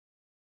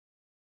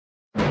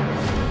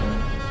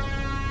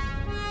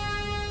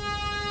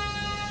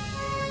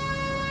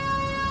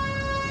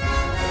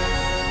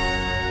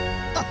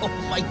Oh,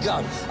 my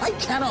God. I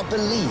cannot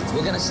believe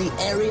we're going to see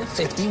Area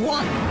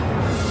 51.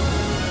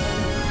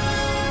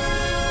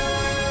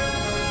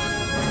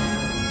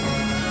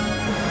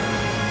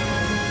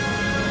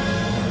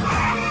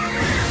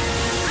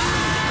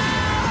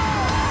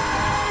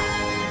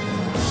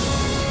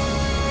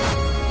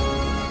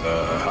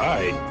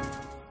 Hi.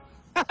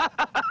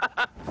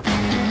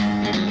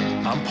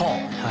 I'm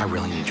Paul. I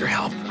really need your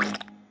help.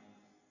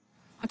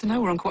 I don't know,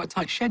 we're on quite a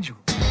tight schedule.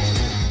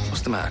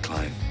 What's the matter,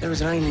 Clive? There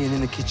is an alien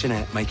in the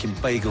kitchenette making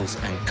bagels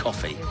and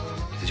coffee.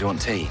 Did you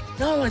want tea?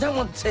 No, I don't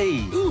want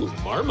tea. Ooh,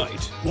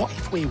 Marmite. What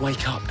if we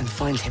wake up and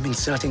find him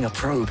inserting a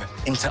probe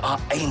into our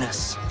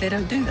anus? They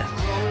don't do that.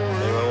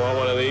 Anyone want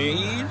one of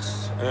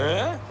these?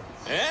 Huh?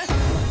 Eh?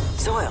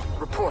 Zoil,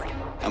 report.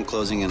 I'm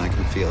closing in. I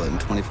can feel it. In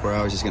 24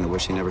 hours, he's going to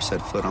wish he never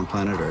set foot on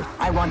planet Earth.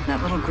 I want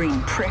that little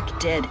green prick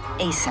dead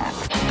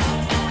ASAP.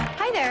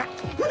 Hi there.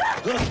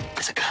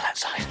 There's a girl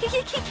outside.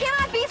 He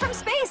cannot be from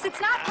space. It's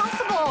not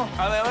possible.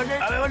 Are they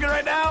looking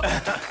right now?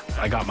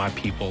 I got my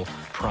people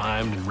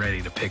primed and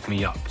ready to pick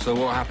me up. So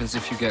what happens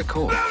if you get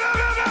caught?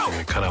 They're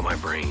gonna cut out my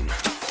brain.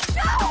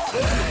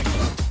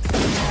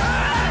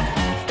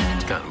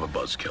 It's kind of a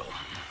buzzkill.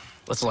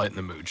 Let's lighten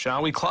the mood,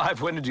 shall we?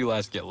 Clive, when did you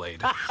last get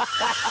laid?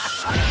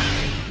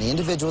 The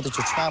individual that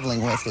you're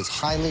traveling with is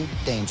highly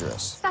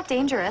dangerous. It's not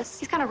dangerous.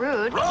 He's kind of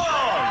rude.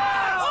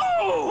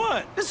 Oh,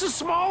 what? This is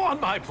small on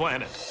my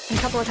planet. A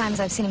couple of times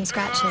I've seen him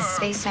scratch his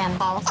spaceman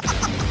balls.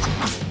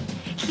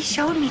 He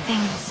showed me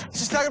things.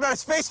 She's talking about a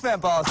spaceman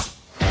balls.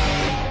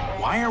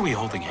 Why are we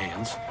holding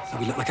hands? So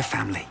we look like a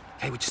family.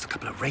 Okay, we're just a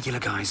couple of regular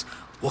guys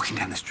walking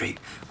down the street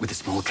with a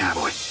small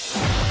cowboy.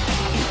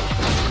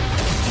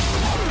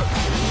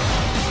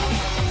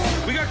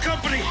 We got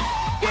company!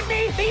 Get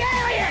me the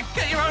alien!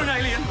 Get your own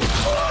alien!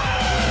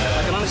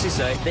 I can honestly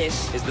say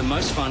this is the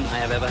most fun I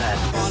have ever had.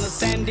 Wanna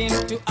send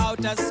into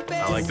outer space.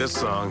 I like this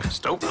song.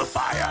 Stoke the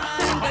fire.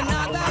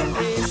 Another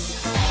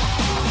race.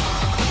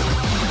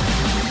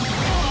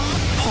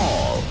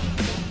 Paul.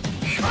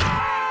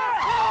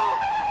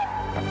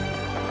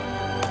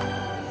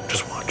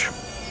 Just watch.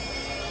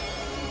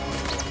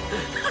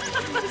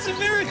 It's a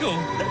miracle.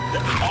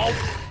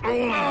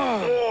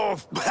 Oh.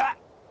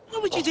 Why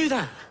would you do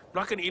that? I'm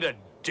not gonna eat a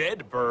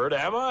dead bird,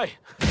 am I?